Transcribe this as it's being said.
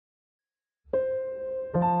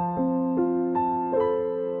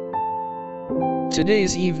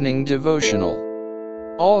Today's evening devotional.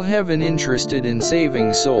 All heaven interested in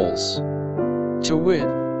saving souls. To wit,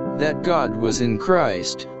 that God was in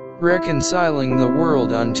Christ, reconciling the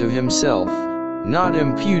world unto himself, not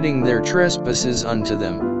imputing their trespasses unto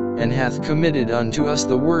them, and hath committed unto us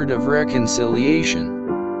the word of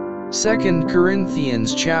reconciliation. 2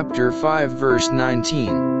 Corinthians chapter 5 verse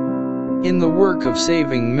 19. In the work of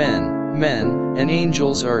saving men and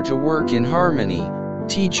angels are to work in harmony,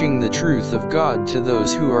 teaching the truth of God to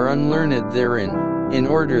those who are unlearned therein, in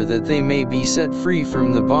order that they may be set free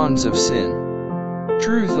from the bonds of sin.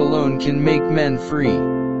 Truth alone can make men free.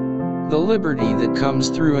 The liberty that comes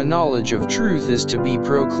through a knowledge of truth is to be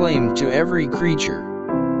proclaimed to every creature.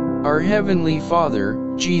 Our Heavenly Father,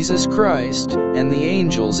 Jesus Christ, and the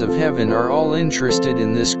angels of heaven are all interested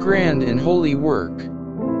in this grand and holy work.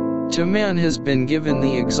 To man has been given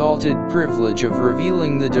the exalted privilege of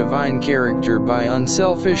revealing the divine character by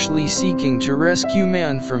unselfishly seeking to rescue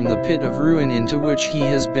man from the pit of ruin into which he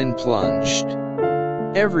has been plunged.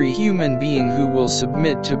 Every human being who will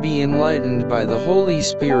submit to be enlightened by the Holy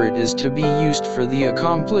Spirit is to be used for the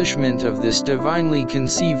accomplishment of this divinely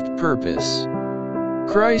conceived purpose.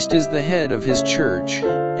 Christ is the head of his church,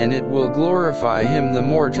 and it will glorify him the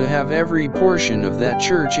more to have every portion of that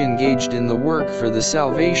church engaged in the work for the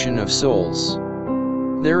salvation of souls.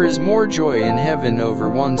 There is more joy in heaven over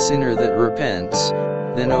one sinner that repents,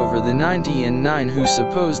 than over the 99 who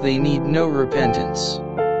suppose they need no repentance.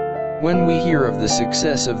 When we hear of the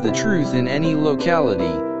success of the truth in any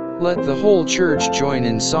locality, let the whole church join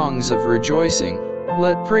in songs of rejoicing,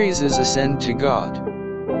 let praises ascend to God.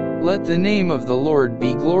 Let the name of the Lord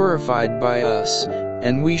be glorified by us,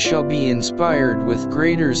 and we shall be inspired with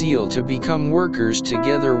greater zeal to become workers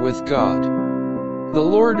together with God. The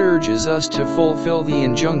Lord urges us to fulfill the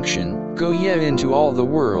injunction, "Go ye into all the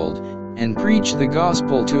world, and preach the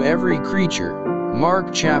gospel to every creature," Mark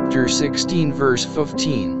chapter 16 verse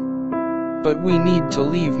 15. But we need to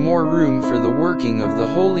leave more room for the working of the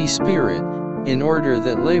Holy Spirit, in order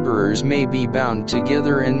that laborers may be bound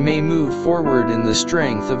together and may move forward in the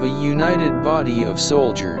strength of a united body of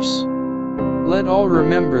soldiers. Let all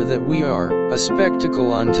remember that we are a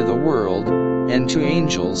spectacle unto the world, and to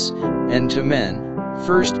angels, and to men.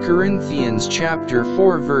 1 Corinthians chapter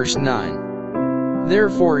 4 verse 9.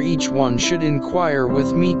 Therefore each one should inquire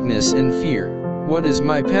with meekness and fear, what is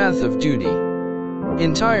my path of duty?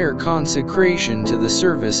 Entire consecration to the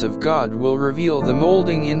service of God will reveal the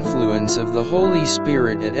molding influence of the Holy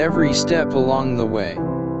Spirit at every step along the way.